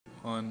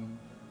on.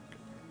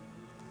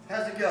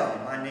 How's it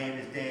going? My name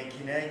is Dan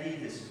Kennedy.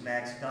 This is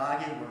Max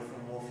Doggett. We're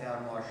from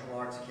Wolfhound Martial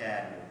Arts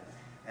Academy.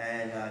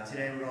 And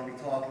today we're going to be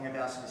talking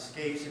about some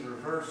escapes and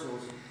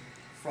reversals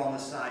from the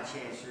side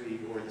chancery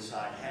or the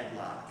side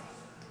headlock.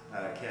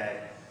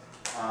 Okay.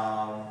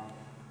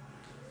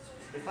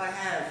 If I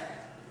have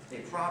a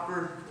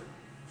proper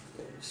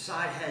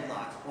side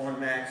headlock on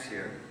Max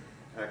here,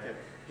 okay,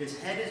 his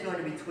head is going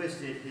to be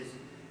twisted.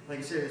 Like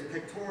I said, his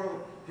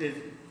pectoral, his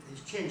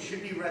chin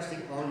should be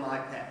resting on my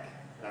pec.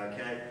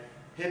 Okay.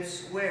 Hips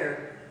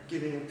square,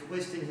 giving him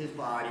twist in his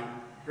body,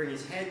 bring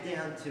his head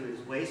down to his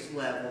waist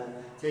level,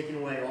 taking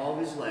away all of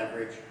his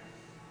leverage,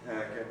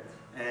 okay,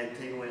 and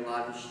taking away a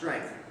lot of his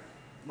strength.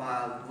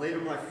 Later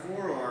my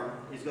forearm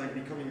is going to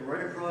be coming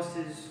right across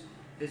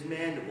his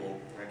mandible,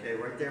 okay,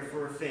 right there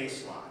for a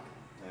face lock.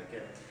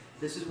 Okay.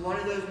 This is one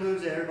of those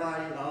moves that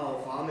everybody,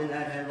 oh, if I'm in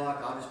that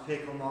headlock, I'll just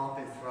pick him up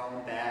and throw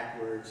him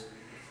backwards.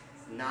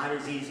 Not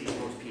as easy as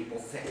most people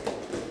think.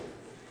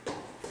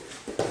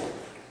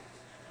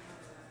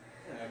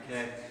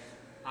 Okay.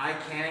 I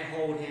can't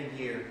hold him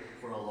here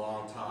for a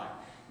long time.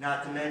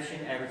 Not to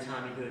mention, every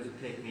time he goes to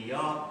pick me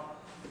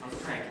up, I'm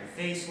cranking a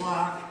face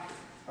lock.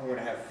 I'm going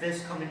to have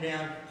fists coming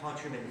down, punch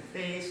him in the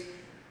face.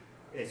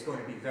 It's going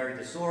to be very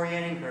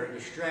disorienting, very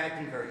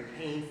distracting, very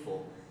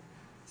painful.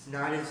 It's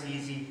not as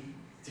easy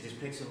to just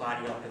pick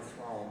somebody up and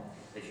throw them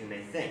as you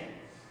may think.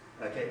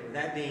 Okay, with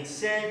that being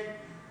said,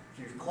 if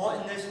you're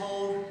caught in this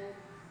hold,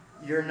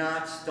 you're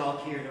not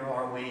stuck here. There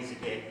are ways to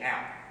get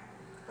out.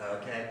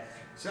 Okay,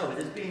 so with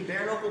this being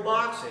bare knuckle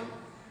boxing,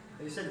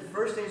 like I said, the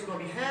first thing that's going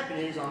to be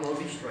happening is I'm going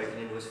to be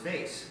striking into his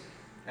face.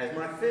 As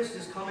my fist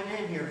is coming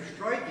in here,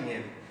 striking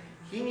him,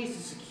 he needs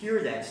to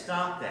secure that,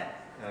 stop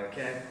that.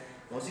 Okay,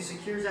 once he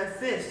secures that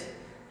fist,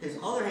 his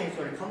other hand is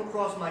going to come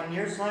across my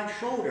near side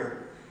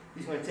shoulder.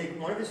 He's going to take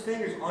one of his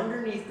fingers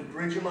underneath the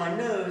bridge of my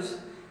nose.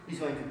 He's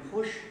going to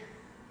push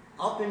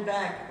up and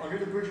back under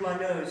the bridge of my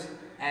nose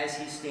as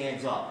he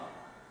stands up.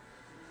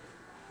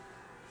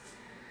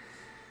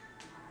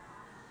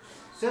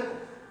 Simple.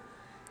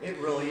 It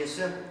really is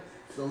simple.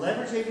 The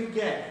leverage that you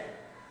get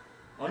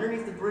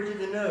underneath the bridge of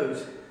the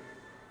nose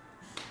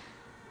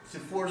to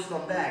force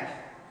them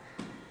back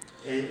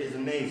is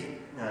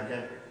amazing.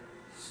 Okay?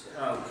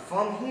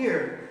 From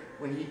here,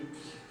 when you're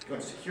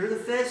going to secure the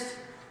fist,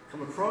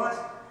 come across,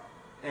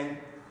 and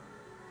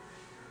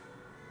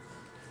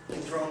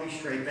throw me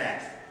straight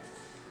back.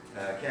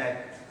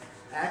 Okay?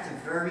 That's a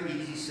very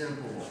easy,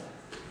 simple one.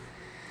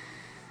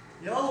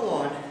 The other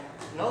one,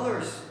 another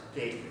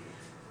escape,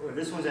 or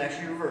this one's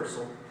actually a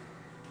reversal.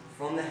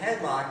 From the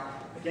headlock,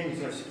 again, he's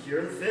going to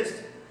secure the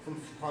fist,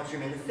 punch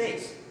him in the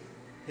face.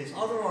 His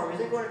other arm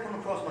isn't going to come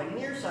across my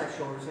near side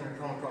shoulder, it's going to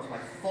come across my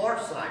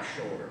far side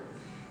shoulder.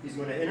 He's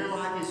going to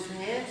interlock his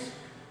hands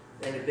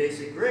in a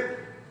basic grip,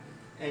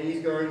 and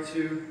he's going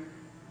to,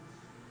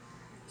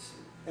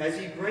 as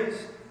he brings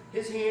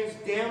his hands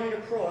down and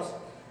across,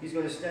 he's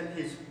going to step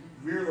his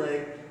rear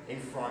leg in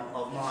front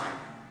of mine.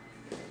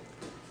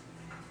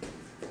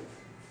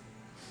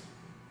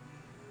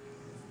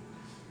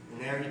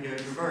 And there he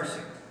goes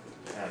reversing.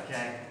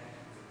 Okay?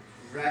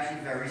 It's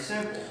actually very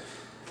simple.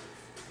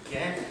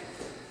 Again,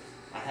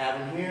 I have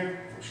him here,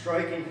 I'm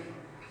striking,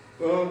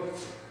 boom,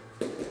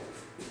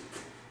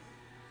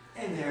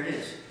 and there it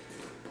is.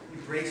 He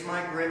breaks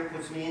my grip,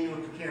 puts me into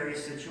a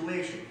precarious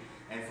situation.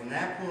 And from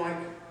that point,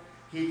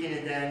 he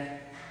can then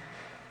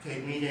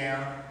take me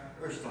down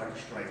or start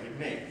striking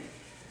me.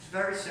 It's a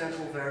very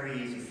simple,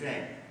 very easy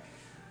thing.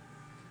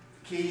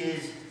 The key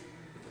is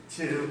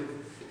to,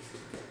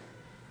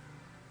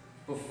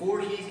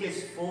 before he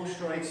gets full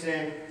strikes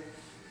in,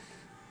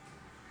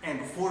 and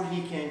before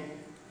he can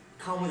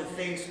come with a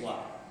face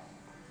lock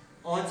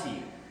onto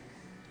you,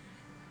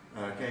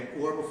 okay,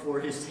 or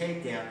before his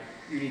takedown,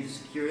 you need to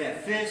secure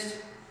that fist,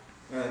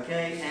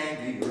 okay,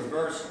 and do your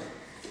reversal.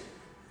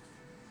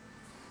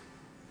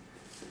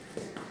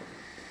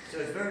 So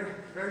it's very,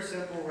 very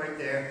simple right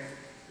there.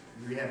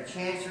 We have a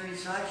chancery,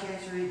 side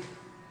chancery,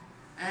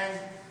 and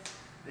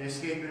an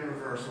escape and a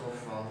reversal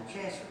from the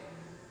chancery.